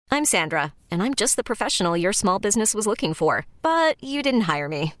I'm Sandra, and I'm just the professional your small business was looking for. But you didn't hire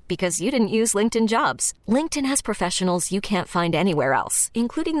me because you didn't use LinkedIn Jobs. LinkedIn has professionals you can't find anywhere else,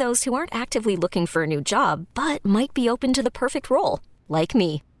 including those who aren't actively looking for a new job, but might be open to the perfect role, like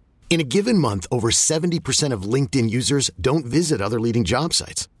me. In a given month, over 70% of LinkedIn users don't visit other leading job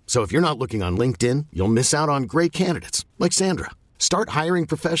sites. So if you're not looking on LinkedIn, you'll miss out on great candidates like Sandra. Start hiring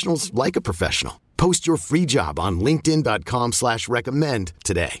professionals like a professional. Post your free job on linkedin.com/recommend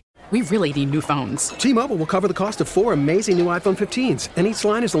today. We really need new phones. T-Mobile will cover the cost of 4 amazing new iPhone 15s, and each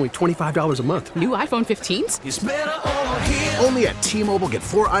line is only $25 a month. New iPhone 15s? It's better over here. Only at T-Mobile, get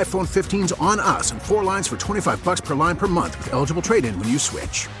 4 iPhone 15s on us and 4 lines for $25 per line per month with eligible trade-in when you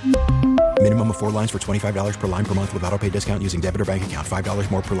switch. Minimum of 4 lines for $25 per line per month with autopay discount using debit or bank account.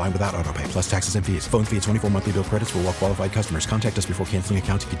 $5 more per line without autopay, plus taxes and fees. Phone fee at 24 monthly bill credits for well-qualified customers. Contact us before canceling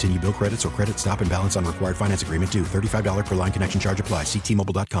account to continue bill credits or credit stop and balance on required finance agreement due. $35 per line connection charge applies. See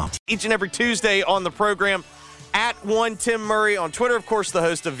T-Mobile.com. Each and every Tuesday on the program, at one Tim Murray on Twitter, of course, the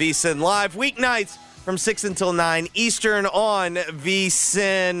host of VSiN Live, weeknights from 6 until 9 Eastern on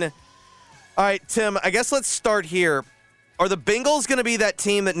VSiN. All right, Tim, I guess let's start here. Are the Bengals going to be that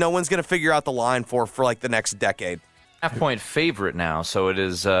team that no one's going to figure out the line for like the next decade? Half-point favorite now, so it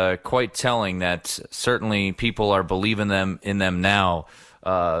is quite telling that certainly people are believing in them now.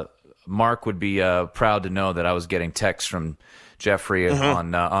 Mark would be proud to know that I was getting texts from Jeffrey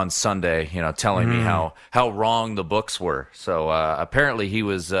on Sunday, telling me how wrong the books were. So apparently he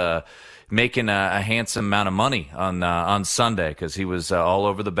was making a handsome amount of money on Sunday because he was all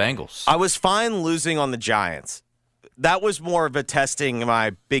over the Bengals. I was fine losing on the Giants. That was more of a testing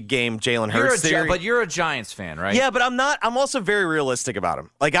my big game Jalen Hurts theory. But you're a Giants fan, right? Yeah, but I'm not. I'm also very realistic about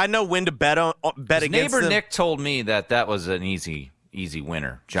him. Like, I know when to bet against neighbor them. Nick told me that was an easy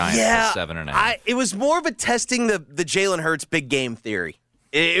winner. Giants at 7.5. It was more of a testing the Jalen Hurts big game theory.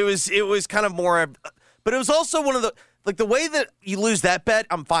 It was kind of more of, but it was also one of the, like, the way that you lose that bet,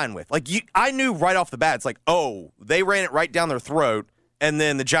 I'm fine with. Like, I knew right off the bat, it's like, oh, they ran it right down their throat, and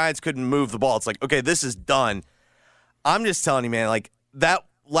then the Giants couldn't move the ball. It's like, okay, this is done. I'm just telling you, man, like, that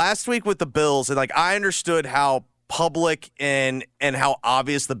last week with the Bills, and, like, I understood how public and how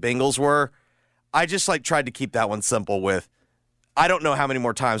obvious the Bengals were. I just, like, tried to keep that one simple with, I don't know how many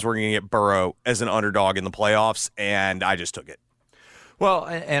more times we're going to get Burrow as an underdog in the playoffs, and I just took it. Well,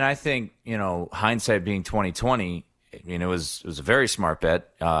 and I think, hindsight being 2020, it was a very smart bet.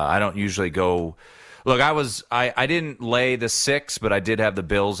 I don't usually go. Look, I didn't lay the 6, but I did have the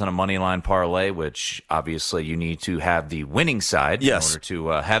Bills in a money line parlay, which obviously you need to have the winning side in order to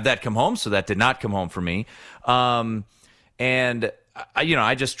have that come home. So that did not come home for me. And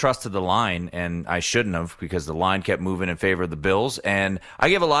I just trusted the line, and I shouldn't have, because the line kept moving in favor of the Bills. And I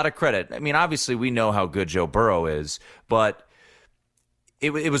give a lot of credit. I mean, obviously we know how good Joe Burrow is, but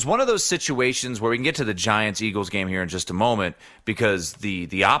it was one of those situations where we can get to the Giants-Eagles game here in just a moment, because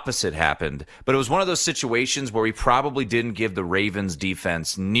the opposite happened. But it was one of those situations where we probably didn't give the Ravens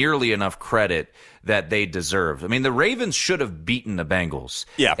defense nearly enough credit that they deserved. I mean, the Ravens should have beaten the Bengals.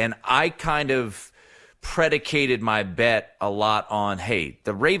 Yeah. And I kind of predicated my bet a lot on, hey,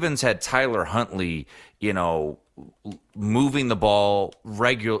 the Ravens had Tyler Huntley, moving the ball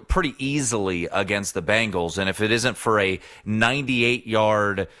pretty easily against the Bengals. And if it isn't for a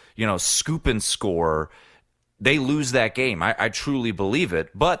 98-yard, scoop and score, they lose that game. I truly believe it.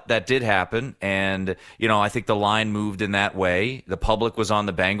 But that did happen. And, I think the line moved in that way. The public was on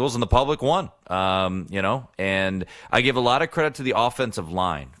the Bengals, and the public won, and I give a lot of credit to the offensive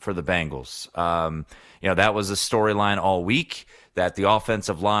line for the Bengals. That was a storyline all week, that the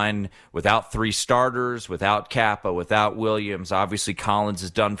offensive line, without 3 starters, without Kappa, without Williams, obviously Collins is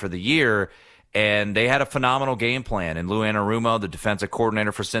done for the year, and they had a phenomenal game plan. And Lou Anarumo, the defensive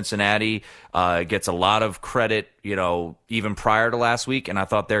coordinator for Cincinnati, gets a lot of credit, even prior to last week, and I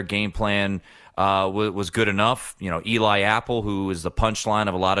thought their game plan was good enough. Eli Apple, who is the punchline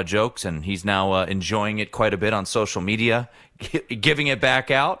of a lot of jokes, and he's now enjoying it quite a bit on social media, giving it back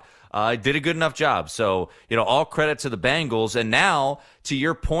out. Did a good enough job. So, all credit to the Bengals. And now, to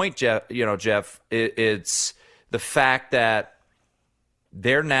your point, Jeff, it's the fact that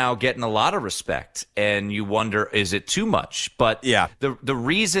they're now getting a lot of respect, and you wonder, is it too much? But yeah, the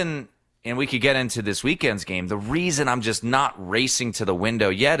reason, and we could get into this weekend's game, the reason I'm just not racing to the window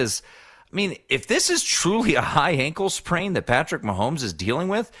yet is, I mean, if this is truly a high ankle sprain that Patrick Mahomes is dealing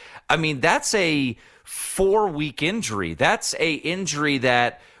with, I mean, that's a 4-week injury. That's a injury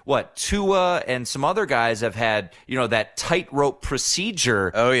that Tua and some other guys have had, that tightrope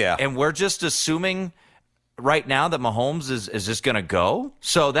procedure. Oh, yeah. And we're just assuming right now that Mahomes is just going to go.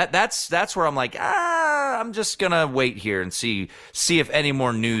 So that's where I'm like, I'm just going to wait here and see if any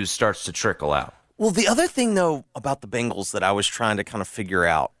more news starts to trickle out. Well, the other thing, though, about the Bengals that I was trying to kind of figure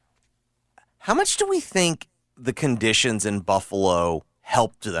out, how much do we think the conditions in Buffalo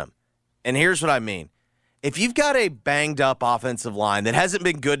helped them? And here's what I mean. If you've got a banged-up offensive line that hasn't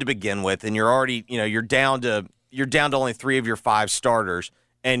been good to begin with, and you're already, you're down to only 3 of your 5 starters,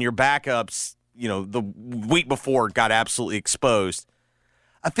 and your backups, the week before got absolutely exposed,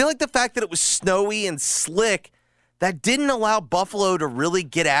 I feel like the fact that it was snowy and slick, that didn't allow Buffalo to really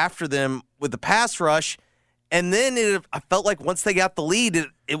get after them with the pass rush. And then I felt like once they got the lead,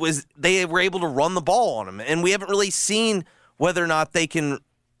 they were able to run the ball on them. And we haven't really seen whether or not they can,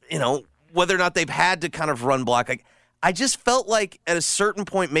 whether or not they've had to kind of run block. Like, I just felt like at a certain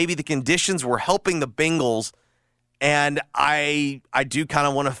point, maybe the conditions were helping the Bengals. And I do kind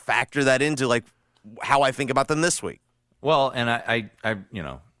of want to factor that into like how I think about them this week. Well, and I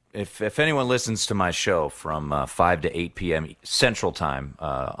if anyone listens to my show from 5 to 8 p.m. Central Time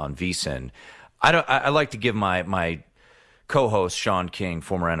on VSiN, I like to give my co-host Sean King,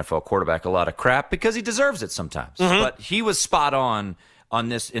 former NFL quarterback, a lot of crap because he deserves it sometimes. Mm-hmm. But he was spot on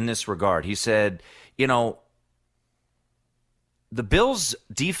this in this regard. He said, the Bills'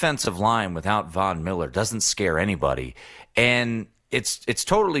 defensive line without Von Miller doesn't scare anybody, and it's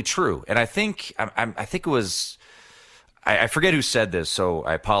totally true. And I think it was. I forget who said this, so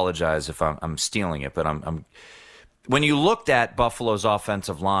I apologize if I'm stealing it. But when you looked at Buffalo's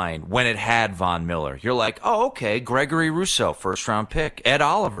offensive line when it had Von Miller, you're like, oh, okay, Gregory Rousseau, first-round pick. Ed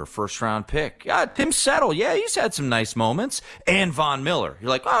Oliver, first-round pick. Tim Settle, yeah, he's had some nice moments. And Von Miller. You're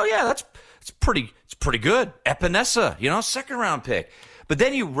like, oh, yeah, it's pretty good. Epinesa, second-round pick. But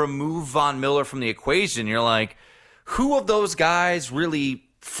then you remove Von Miller from the equation, you're like, who of those guys really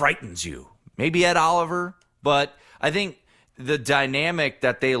frightens you? Maybe Ed Oliver, but I think the dynamic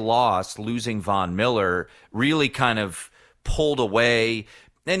that they lost, losing Von Miller, really kind of pulled away.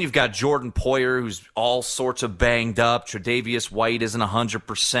 Then you've got Jordan Poyer, who's all sorts of banged up. Tre'Davious White isn't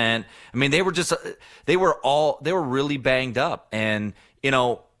 100%. I mean, they were really banged up. And,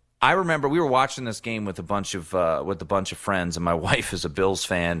 I remember we were watching this game with a bunch of friends, and my wife is a Bills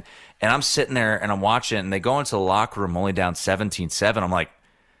fan. And I'm sitting there and I'm watching, and they go into the locker room only down 17-7. I'm like,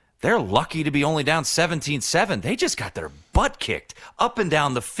 they're lucky to be only down 17-7. They just got their butt kicked up and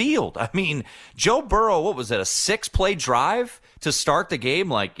down the field. I mean, Joe Burrow, what was it, a 6-play drive to start the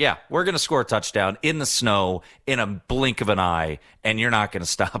game? Like, yeah, we're going to score a touchdown in the snow in a blink of an eye, and you're not going to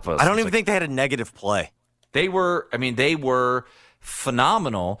stop us. I don't even think they had a negative play. They were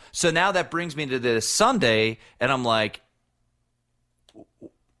phenomenal. So now that brings me to this Sunday, and I'm like,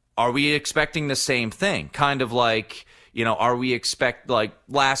 are we expecting the same thing? Kind of like, are we like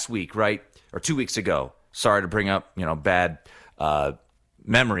last week, right? Or 2 weeks ago. Sorry to bring up, bad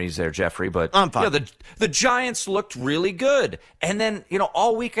memories there, Jeffrey, but I'm fine. The Giants looked really good. And then,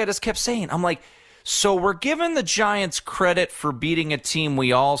 all week I just kept saying, I'm like, so we're giving the Giants credit for beating a team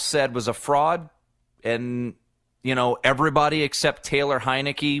we all said was a fraud, and everybody except Taylor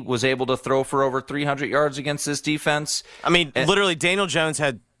Heineke was able to throw for over 300 yards against this defense. I mean, literally, Daniel Jones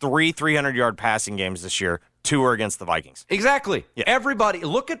had 3 300-yard passing games this year. 2 were against the Vikings. Exactly. Yeah. Everybody,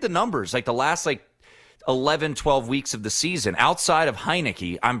 look at the numbers. Like the last 11, 12 weeks of the season, outside of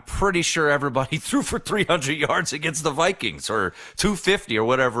Heineke, I'm pretty sure everybody threw for 300 yards against the Vikings, or 250 or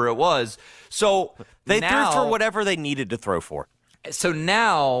whatever it was. So they threw for whatever they needed to throw for. So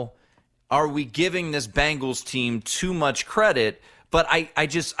now, are we giving this Bengals team too much credit? But I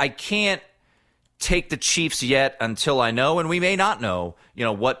can't take the Chiefs yet until I know, and we may not know,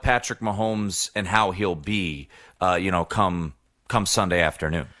 what Patrick Mahomes and how he'll be, come Sunday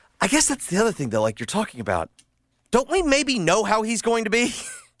afternoon. I guess that's the other thing, though, like you're talking about. Don't we maybe know how he's going to be?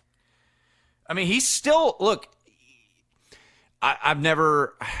 I mean, he's still, look,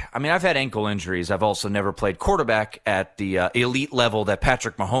 I've had ankle injuries. I've also never played quarterback at the elite level that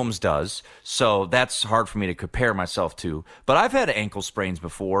Patrick Mahomes does, so that's hard for me to compare myself to. But I've had ankle sprains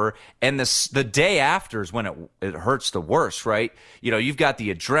before, and the day after is when it hurts the worst, right? You've got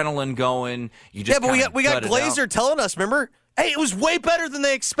the adrenaline going. We got Glazer telling us, remember? Hey, it was way better than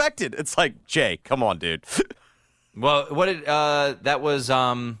they expected. It's like, Jay, come on, dude. Well, what did that was?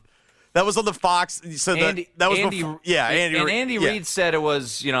 That was on the Fox. So Andy Reid said it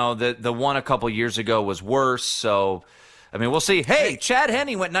was, the one a couple years ago was worse. So, I mean, we'll see. Hey, Chad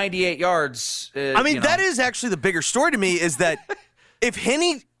Henne went 98 yards. That is actually the bigger story to me is that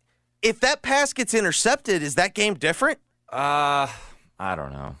if that pass gets intercepted, is that game different? I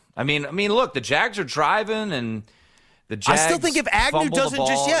don't know. I mean, look, the Jags are driving, and the Jags. I still think if Agnew doesn't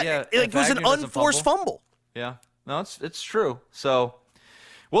it was an unforced fumble. Yeah, no, it's true. So.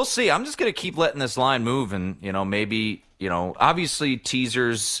 We'll see. I'm just going to keep letting this line move, and maybe obviously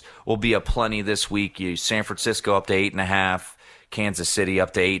teasers will be aplenty this week. San Francisco up to 8.5, Kansas City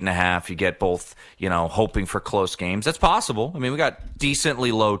up to 8.5. You get both, hoping for close games. That's possible. I mean, we got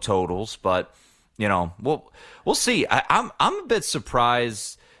decently low totals, but we'll see. I'm a bit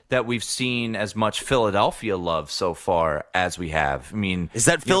surprised that we've seen as much Philadelphia love so far as we have. I mean, is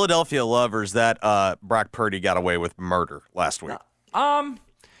that Philadelphia love, or is that Brock Purdy got away with murder last week?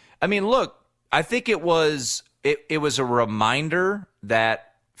 I mean, look, I think it was a reminder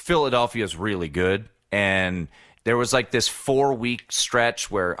that Philadelphia is really good, and there was like this 4-week stretch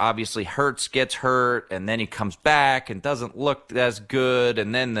where obviously Hurts gets hurt, and then he comes back and doesn't look as good,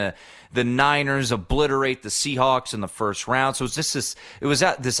 and then the Niners obliterate the Seahawks in the first round. So this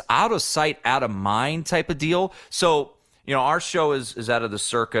out of sight, out of mind type of deal. So our show is out of the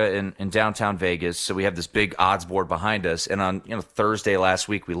Circa in downtown Vegas, so we have this big odds board behind us. And on Thursday last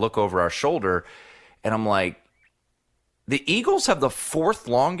week, we look over our shoulder, and I'm like, the Eagles have the 4th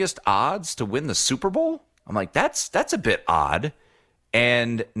longest odds to win the Super Bowl. I'm like, that's a bit odd.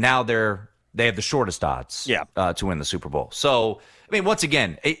 And now they have the shortest odds to win the Super Bowl. So, I mean, once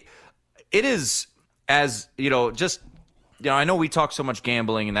again, it is, as, I know we talk so much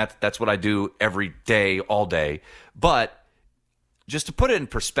gambling, and that's what I do every day, all day. But just to put it in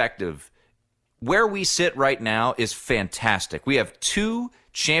perspective, where we sit right now is fantastic. We have 2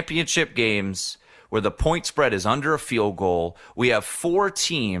 championship games where the point spread is under a field goal. We have 4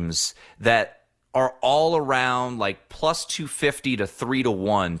 teams that are all around like plus 250 to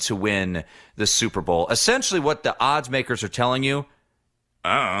 3-1 to win the Super Bowl. Essentially what the odds makers are telling you,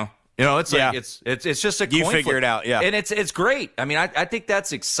 it's like it's just a coin flip. You figure it out, yeah. And it's great. I mean, I think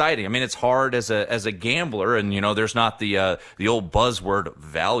that's exciting. I mean, it's hard as a gambler, and there's not the old buzzword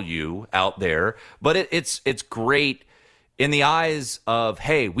value out there, but it's great in the eyes of,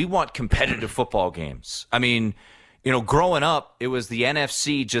 hey, we want competitive football games. I mean, growing up, it was the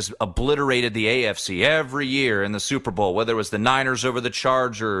NFC just obliterated the AFC every year in the Super Bowl, whether it was the Niners over the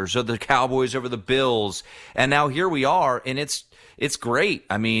Chargers or the Cowboys over the Bills. And now here we are, and it's great.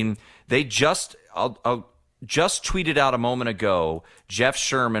 I mean, they just tweeted out a moment ago, Jeff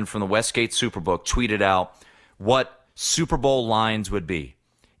Sherman from the Westgate Superbook tweeted out what Super Bowl lines would be.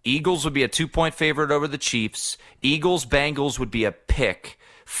 Eagles would be a 2-point favorite over the Chiefs. Eagles-Bengals would be a pick.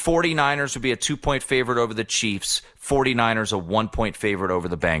 49ers would be a 2-point favorite over the Chiefs. 49ers a 1-point favorite over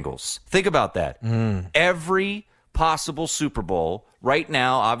the Bengals. Think about that. Every possible Super Bowl right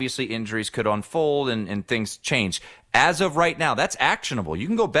now, obviously injuries could unfold and things change. As of right now, that's actionable. You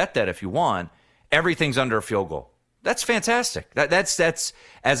can go bet that if you want. Everything's under a field goal. That's fantastic. That's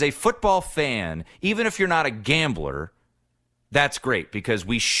as a football fan, even if you're not a gambler, that's great, because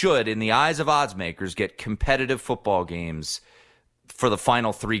we should, in the eyes of odds makers, get competitive football games for the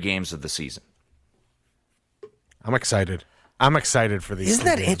final 3 games of the season. I'm excited. For these. Isn't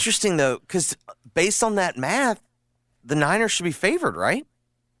that interesting, though? Because based on that math, the Niners should be favored, right?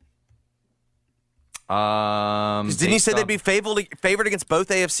 Didn't you say they'd be favored against both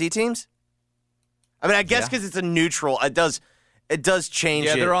AFC teams? I mean, I guess because it's a neutral, it does change.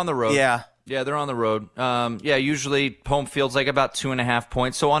 Yeah, it. They're on the road. Yeah, they're on the road. Usually home field's like about 2.5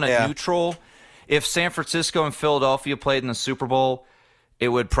 points. So on a neutral, if San Francisco and Philadelphia played in the Super Bowl, it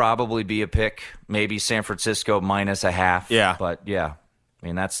would probably be a pick. Maybe San Francisco minus a half. Yeah, but I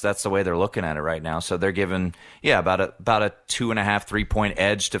mean that's the way they're looking at it right now. So they're giving about a 2.5, 3-point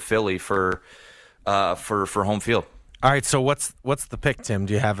edge to Philly for home field. All right. So what's the pick, Tim?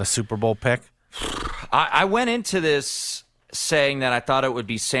 Do you have a Super Bowl pick? I went into this saying that I thought it would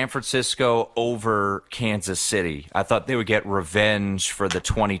be San Francisco over Kansas City. I thought they would get revenge for the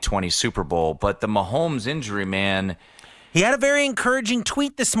 2020 Super Bowl, but the Mahomes injury, man. He had a very encouraging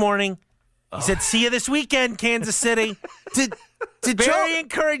tweet this morning. He said, "See you this weekend, Kansas City." Did very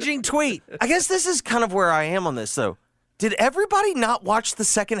encouraging tweet. I guess this is kind of where I am on this, though. Did everybody not watch the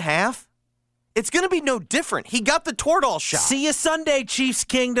second half? It's going to be no different. He got the Toradol shot. See you Sunday, Chiefs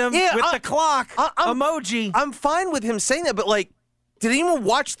Kingdom, with the clock emoji. I'm fine with him saying that, but, did anyone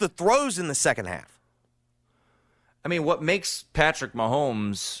watch the throws in the second half? I mean, what makes Patrick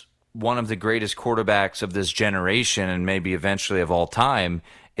Mahomes one of the greatest quarterbacks of this generation and maybe eventually of all time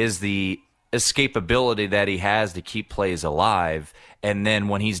is the escapability that he has to keep plays alive. And then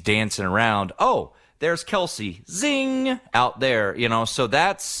when he's dancing around, there's Kelsey, zing, out there. So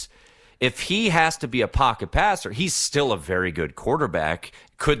that's... If he has to be a pocket passer, he's still a very good quarterback.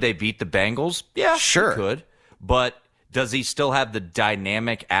 Could they beat the Bengals? Yeah, sure. They could. But does he still have the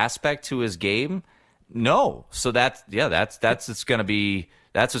dynamic aspect to his game? No. So that's what's going to be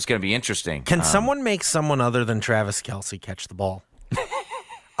interesting. Can someone make someone other than Travis Kelce catch the ball?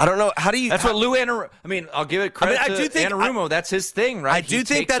 I don't know. How do you? That's what Lou Anarumo. I mean, I'll give it credit to Anarumo. That's his thing, right? I do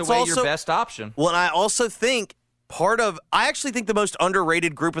think that's away also your best option. Well, and I also think I actually think the most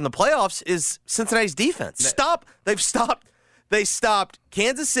underrated group in the playoffs is Cincinnati's defense. They stopped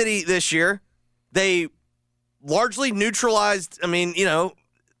Kansas City this year. They largely neutralized. I mean,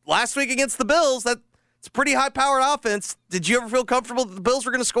 last week against the Bills, it's a pretty high-powered offense. Did you ever feel comfortable that the Bills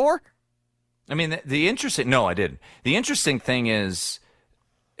were going to score? I mean, no, I didn't. The interesting thing is,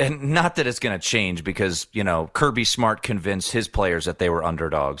 and not that it's going to change because, Kirby Smart convinced his players that they were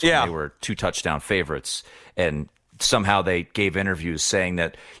underdogs when they were 2-touchdown favorites. And somehow they gave interviews saying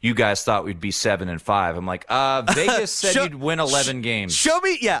that you guys thought we'd be 7-5. I'm like, Vegas said you'd win 11 games. Show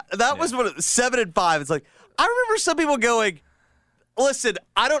me. Yeah, that was 7-5. It's like, I remember some people going, listen,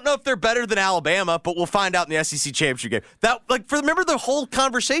 I don't know if they're better than Alabama, but we'll find out in the SEC championship game. Remember the whole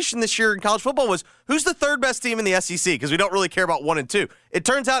conversation this year in college football was, who's the third best team in the SEC? Because we don't really care about 1 and 2. It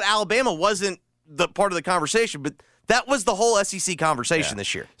turns out Alabama wasn't the part of the conversation, but that was the whole SEC conversation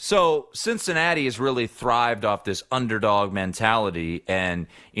this year. So Cincinnati has really thrived off this underdog mentality. And,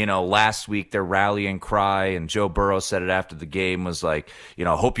 last week their rallying cry, and Joe Burrow said it after the game, was like,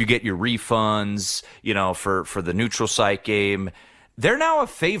 hope you get your refunds, for the neutral site game. They're now a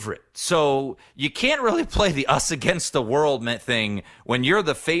favorite. So you can't really play the us against the world thing when you're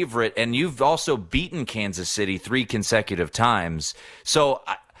the favorite and you've also beaten Kansas City 3 consecutive times. So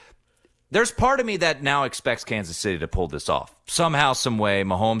there's part of me that now expects Kansas City to pull this off. Somehow, some way,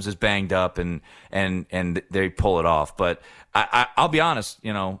 Mahomes is banged up and they pull it off. But I'll be honest,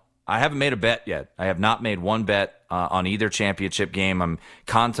 I haven't made a bet yet. I have not made one bet on either championship game. I'm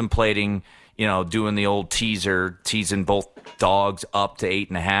contemplating doing the old teasing both dogs up to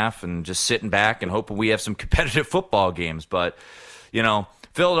 8.5 and just sitting back and hoping we have some competitive football games. But,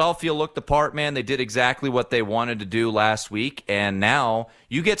 Philadelphia looked the part, man. They did exactly what they wanted to do last week. And now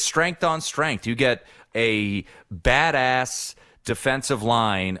you get strength on strength. You get a badass defensive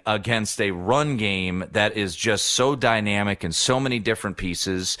line against a run game that is just so dynamic and so many different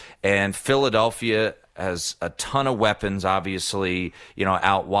pieces. And Philadelphia has a ton of weapons, obviously,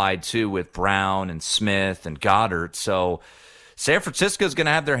 out wide too, with Brown and Smith and Goddard. So San Francisco is going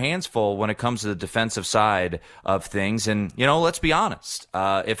to have their hands full when it comes to the defensive side of things. And, let's be honest,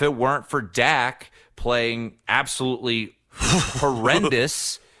 if it weren't for Dak playing absolutely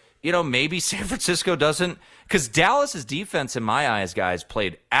horrendous, maybe San Francisco doesn't. Because Dallas's defense, in my eyes, guys,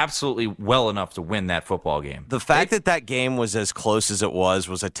 played absolutely well enough to win that football game. The fact that game was as close as it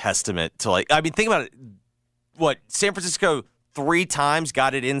was a testament to, think about it. San Francisco 3 times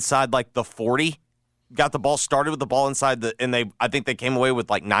got it inside, the 40? Got the ball started with the ball inside I think they came away with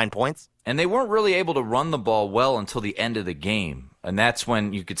 9 points. And they weren't really able to run the ball well until the end of the game. And that's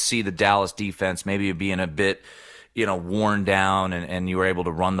when you could see the Dallas defense maybe being a bit, worn down and you were able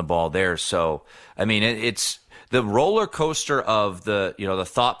to run the ball there. So, I mean, it's the roller coaster of the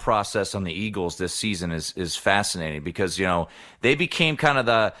thought process on the Eagles this season is fascinating because, they became kind of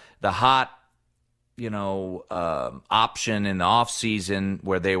the hot, option in the offseason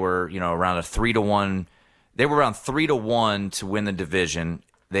where they were, around a 3-1. They were around 3-1 to win the division.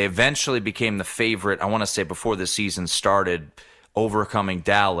 They eventually became the favorite, I want to say, before the season started, overcoming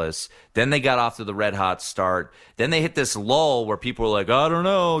Dallas. Then they got off to the red hot start. Then they hit this lull where people were like, I don't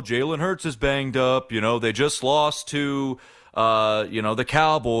know, Jalen Hurts is banged up. They just lost to, the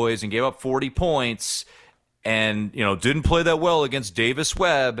Cowboys and gave up 40 points. And, didn't play that well against Davis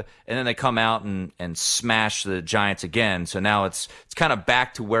Webb. And then they come out and smash the Giants again. So now it's kind of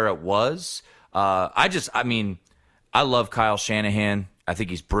back to where it was. I love Kyle Shanahan. I think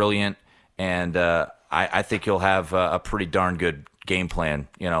he's brilliant. And I think he'll have a pretty darn good game plan,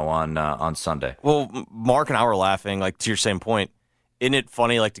 on Sunday. Well, Mark and I were laughing, to your same point. Isn't it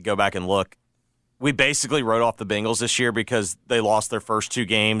funny, to go back and look? We basically wrote off the Bengals this year because they lost their first 2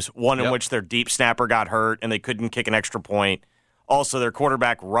 games, one in which their deep snapper got hurt and they couldn't kick an extra point. Also, their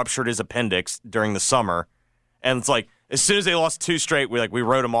quarterback ruptured his appendix during the summer. And it's as soon as they lost 2 straight, we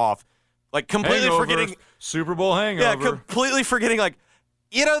wrote them off. Completely forgetting. Super Bowl hangover. Yeah, completely forgetting,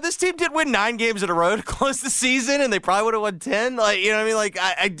 this team did win 9 games in a row to close the season, and they probably would have won 10.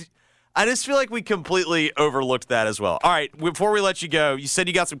 I just feel like we completely overlooked that as well. All right, before we let you go, you said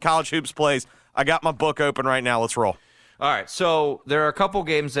you got some college hoops plays. I got my book open right now. Let's roll. All right, so there are a couple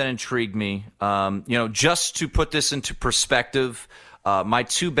games that intrigued me. Just to put this into perspective, my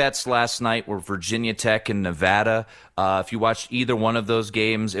 2 bets last night were Virginia Tech and Nevada. If you watched either one of those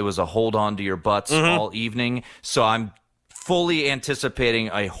games, it was a hold on to your butts all evening. So I'm fully anticipating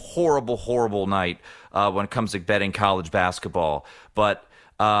a horrible, horrible night when it comes to betting college basketball. But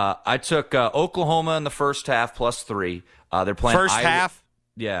I took Oklahoma in the first half +3. They're playing first half.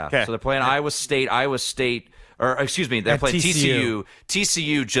 Yeah. Okay. So they're playing Iowa State, or excuse me, they're playing TCU.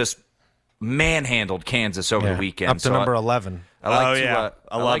 TCU just manhandled Kansas over the weekend. Up to number 11. I like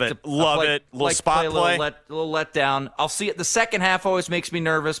I love it. Love it. Little spot play. A little letdown. I'll see it. The second half always makes me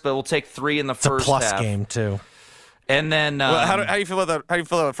nervous, but we'll take 3 in the first half. It's a plus game, too. And then, how do you feel about that? How do you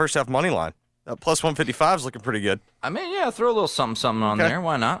feel about the first half money line? Plus 155 is looking pretty good. I mean, yeah, throw a little something on there.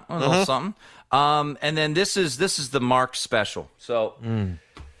 Why not? A little something. And then this is the Mark special. So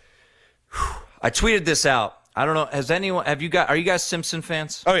I tweeted this out. I don't know. Are you guys Simpson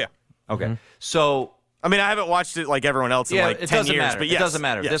fans? Oh yeah. Okay. So I mean, I haven't watched it like everyone else in like 10 years, matter. but yes. It doesn't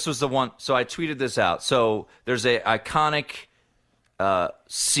matter. Yes. This was the one. So I tweeted this out. So there's a iconic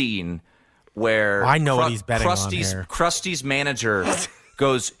scene where I know what he's betting on here. Krusty's manager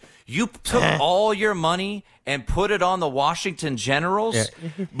goes, "You took all your money and put it on the Washington Generals,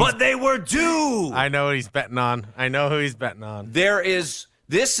 but they were due." I know what he's betting on. I know who he's betting on.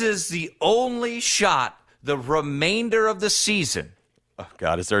 This is the only shot the remainder of the season. Oh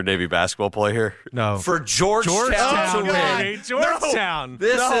God, is there a Navy basketball play here? No. For Georgetown to win. Georgetown.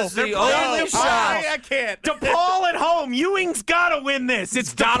 This is the only shot. I can't. DePaul at home. Ewing's got to win this.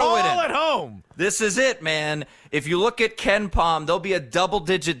 It's DePaul at home. This is it, man. If you look at Ken Pom, there'll be a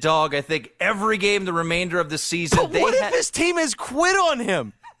double-digit dog, I think, every game the remainder of the season. But what if his team has quit on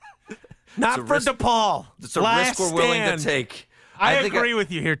him? Not for DePaul. It's a risk we're willing to take. I agree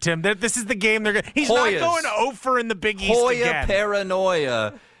with you here, Tim. This is the game they're going to. He's not going over in the Big East Hoya again.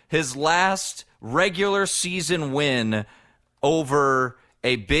 Paranoia, his last regular season win over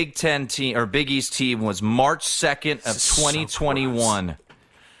a Big Ten team or Big East team was March 2nd of 2021.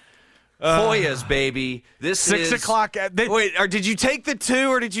 Hoyas, baby. This 6 is o'clock. Wait, did you take the 2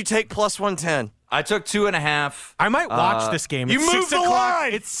 or did you take plus 110? I took 2.5. I might watch this game. You It's moved 6 the o'clock.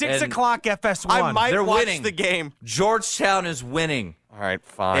 line. It's 6 And o'clock FS1. I might They're watch winning the game. Georgetown is winning. All right,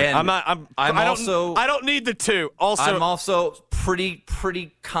 fine. And I don't need the 2. Also, I'm also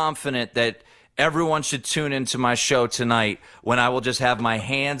pretty confident that everyone should tune into my show tonight when I will just have my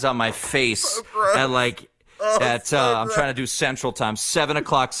hands on my face at I'm trying to do Central Time, 7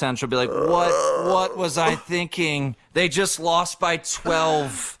 o'clock Central. Be like, what was I thinking? They just lost by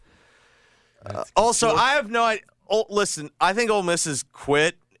 12. also, I have no idea. Listen, I think Ole Miss has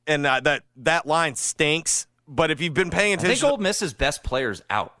quit, and that line stinks. But if you've been paying attention, I think Ole Miss's best player's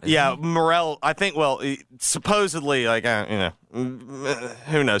out. Yeah, Morrell. I think. Well, supposedly,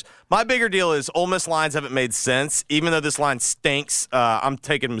 who knows? My bigger deal is Ole Miss lines haven't made sense. Even though this line stinks, I'm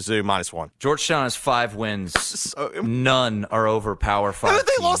taking Mizzou -1. Georgetown has 5 wins. None are over Power 5. Haven't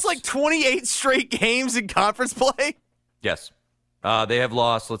they teams. lost like 28 straight games in conference play? Yes. They have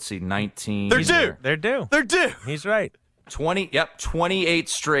lost, 19. They're due. They're due. They're due. He's right. 28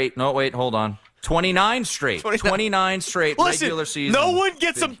 straight. No, wait, hold on. 29 straight. 29 straight regular season. No one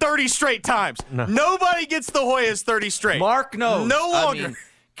gets them 30 straight times. No. Nobody gets the Hoyas 30 straight. Mark knows. No longer.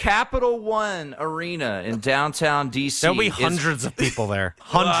 Capital One Arena in downtown D.C. There'll be hundreds of people there.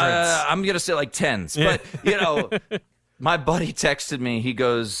 Hundreds. I'm going to say like tens. But, my buddy texted me. He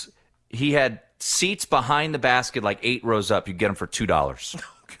goes, he had seats behind the basket, like 8 rows up. You get them for $2.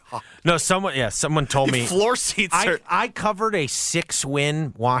 No, someone told me. Floor seats I covered a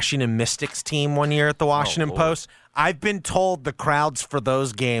 6-win Washington Mystics team one year at the Washington Post. I've been told the crowds for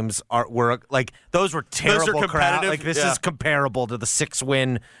those games were terrible crowds. Like this is comparable to the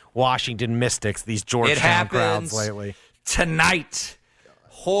 6-win Washington Mystics. These Georgetown crowds lately. Tonight,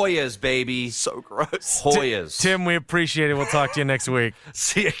 Hoyas, baby. So gross. Hoyas. Tim, we appreciate it. We'll talk to you next week.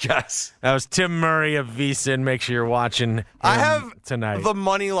 See you guys. That was Tim Murray of VSiN. Make sure you're watching I have tonight. The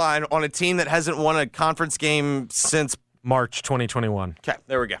money line on a team that hasn't won a conference game since March 2021. Okay,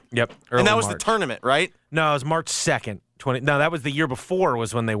 there we go. Yep. And that was March. the tournament, right? No, it was March 2nd. No, that was the year before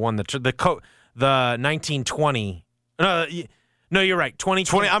was when they won the 1920. No, you're right.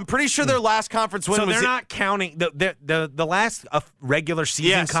 2020. I'm pretty sure their last conference win so was. So they're not counting. The last regular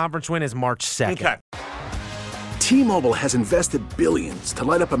season conference win is March 2nd. Okay. T-Mobile has invested billions to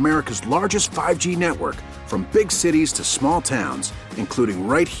light up America's largest 5G network, from big cities to small towns, including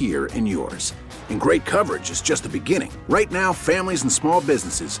right here in yours. And great coverage is just the beginning. Right now, families and small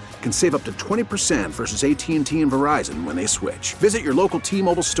businesses can save up to 20% versus AT&T and Verizon when they switch. Visit your local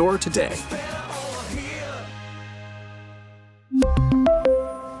T-Mobile store today.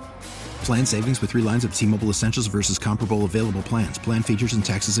 Plan savings with 3 lines of T-Mobile Essentials versus comparable available plans. Plan features and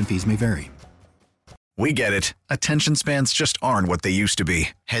taxes and fees may vary. We get it. Attention spans just aren't what they used to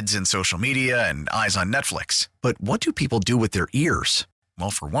be. Heads in social media and eyes on Netflix. But what do people do with their ears?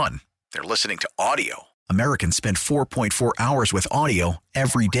 Well, for one, they're listening to audio. Americans spend 4.4 hours with audio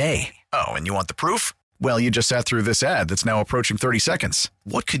every day. Oh, and you want the proof? Well, you just sat through this ad that's now approaching 30 seconds.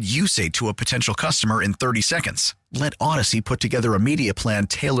 What could you say to a potential customer in 30 seconds? Let Odyssey put together a media plan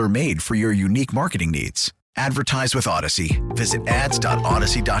tailor-made for your unique marketing needs. Advertise with Odyssey. Visit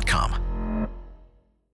ads.odyssey.com.